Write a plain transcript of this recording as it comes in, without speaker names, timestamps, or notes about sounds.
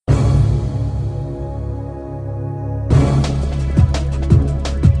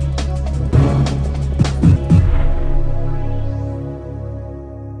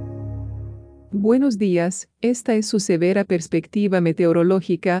Buenos días, esta es su severa perspectiva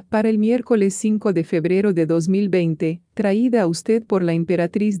meteorológica para el miércoles 5 de febrero de 2020, traída a usted por la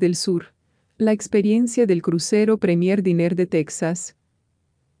Emperatriz del Sur. La experiencia del crucero Premier Dinner de Texas.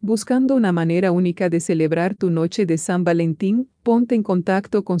 Buscando una manera única de celebrar tu noche de San Valentín, ponte en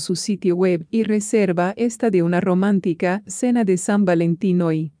contacto con su sitio web y reserva esta de una romántica cena de San Valentín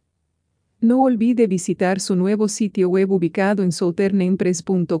hoy. No olvide visitar su nuevo sitio web ubicado en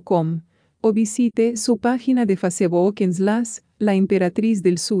southernempres.com. O visite su página de Facebook en La Emperatriz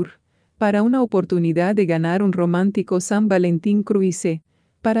del Sur, para una oportunidad de ganar un romántico San Valentín Cruise,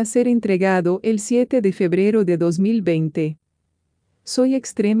 para ser entregado el 7 de febrero de 2020. Soy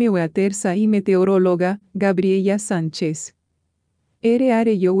extreme weathersa y meteoróloga, Gabriela Sánchez.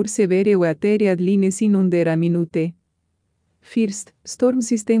 Are your severe weather adlines inundera minute. First, storm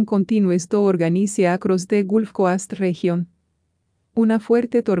system continues to organize across the Gulf Coast region. Una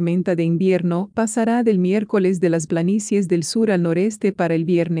fuerte tormenta de invierno pasará del miércoles de las planicies del sur al noreste para el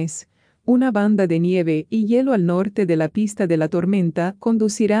viernes. Una banda de nieve y hielo al norte de la pista de la tormenta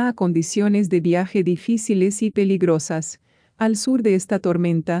conducirá a condiciones de viaje difíciles y peligrosas. Al sur de esta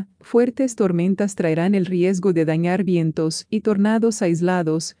tormenta, fuertes tormentas traerán el riesgo de dañar vientos y tornados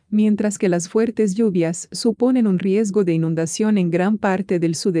aislados, mientras que las fuertes lluvias suponen un riesgo de inundación en gran parte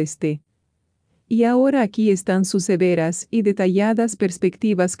del sudeste. Y ahora aquí están sus severas y detalladas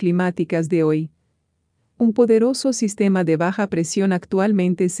perspectivas climáticas de hoy. Un poderoso sistema de baja presión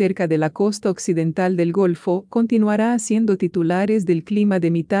actualmente cerca de la costa occidental del Golfo continuará siendo titulares del clima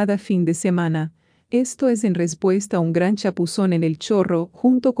de mitad a fin de semana. Esto es en respuesta a un gran chapuzón en el Chorro,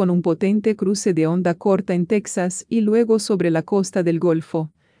 junto con un potente cruce de onda corta en Texas y luego sobre la costa del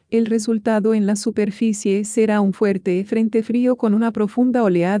Golfo. El resultado en la superficie será un fuerte frente frío con una profunda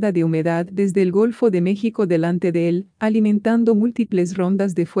oleada de humedad desde el Golfo de México delante de él, alimentando múltiples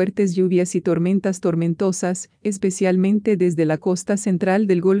rondas de fuertes lluvias y tormentas tormentosas, especialmente desde la costa central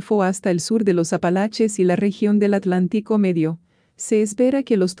del Golfo hasta el sur de los Apalaches y la región del Atlántico Medio. Se espera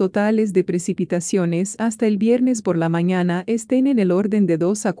que los totales de precipitaciones hasta el viernes por la mañana estén en el orden de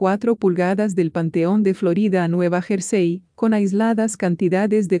 2 a 4 pulgadas del Panteón de Florida a Nueva Jersey, con aisladas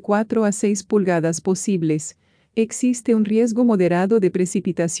cantidades de 4 a 6 pulgadas posibles. Existe un riesgo moderado de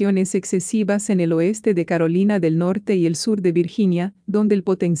precipitaciones excesivas en el oeste de Carolina del Norte y el sur de Virginia, donde el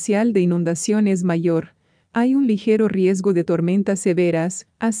potencial de inundación es mayor. Hay un ligero riesgo de tormentas severas,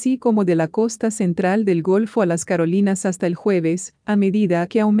 así como de la costa central del Golfo a las Carolinas hasta el jueves, a medida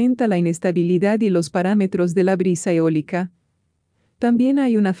que aumenta la inestabilidad y los parámetros de la brisa eólica. También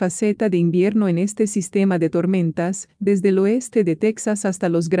hay una faceta de invierno en este sistema de tormentas, desde el oeste de Texas hasta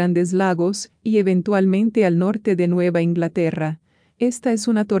los Grandes Lagos, y eventualmente al norte de Nueva Inglaterra. Esta es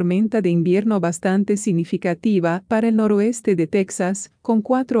una tormenta de invierno bastante significativa para el noroeste de Texas, con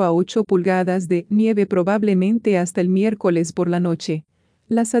 4 a 8 pulgadas de nieve probablemente hasta el miércoles por la noche.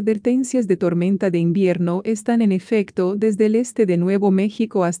 Las advertencias de tormenta de invierno están en efecto desde el este de Nuevo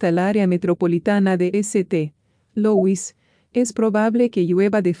México hasta el área metropolitana de St. Louis. Es probable que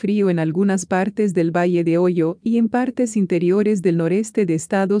llueva de frío en algunas partes del Valle de Ohio y en partes interiores del noreste de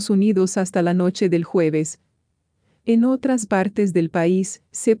Estados Unidos hasta la noche del jueves. En otras partes del país,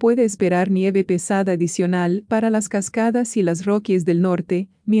 se puede esperar nieve pesada adicional para las cascadas y las Rockies del norte,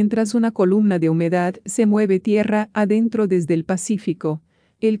 mientras una columna de humedad se mueve tierra adentro desde el Pacífico.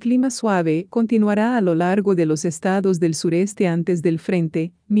 El clima suave continuará a lo largo de los estados del sureste antes del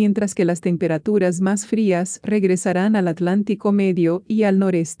frente, mientras que las temperaturas más frías regresarán al Atlántico Medio y al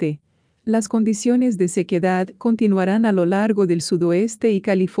noreste. Las condiciones de sequedad continuarán a lo largo del sudoeste y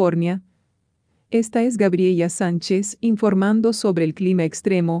California. Esta es Gabriela Sánchez informando sobre el clima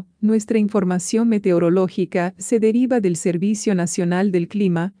extremo. Nuestra información meteorológica se deriva del Servicio Nacional del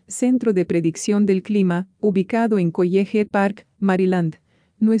Clima, Centro de Predicción del Clima, ubicado en College Park, Maryland.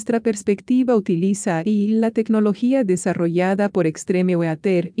 Nuestra perspectiva utiliza la tecnología desarrollada por Extreme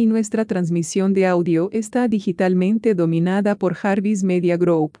Weather y nuestra transmisión de audio está digitalmente dominada por Jarvis Media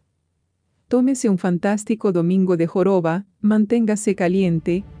Group. Tómese un fantástico domingo de joroba, manténgase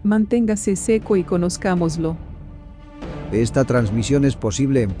caliente, manténgase seco y conozcámoslo. Esta transmisión es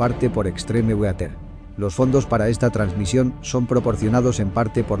posible en parte por Extreme Weather. Los fondos para esta transmisión son proporcionados en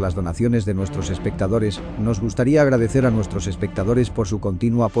parte por las donaciones de nuestros espectadores. Nos gustaría agradecer a nuestros espectadores por su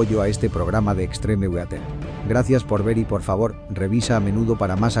continuo apoyo a este programa de Extreme Weather. Gracias por ver y por favor, revisa a menudo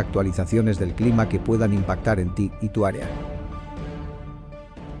para más actualizaciones del clima que puedan impactar en ti y tu área.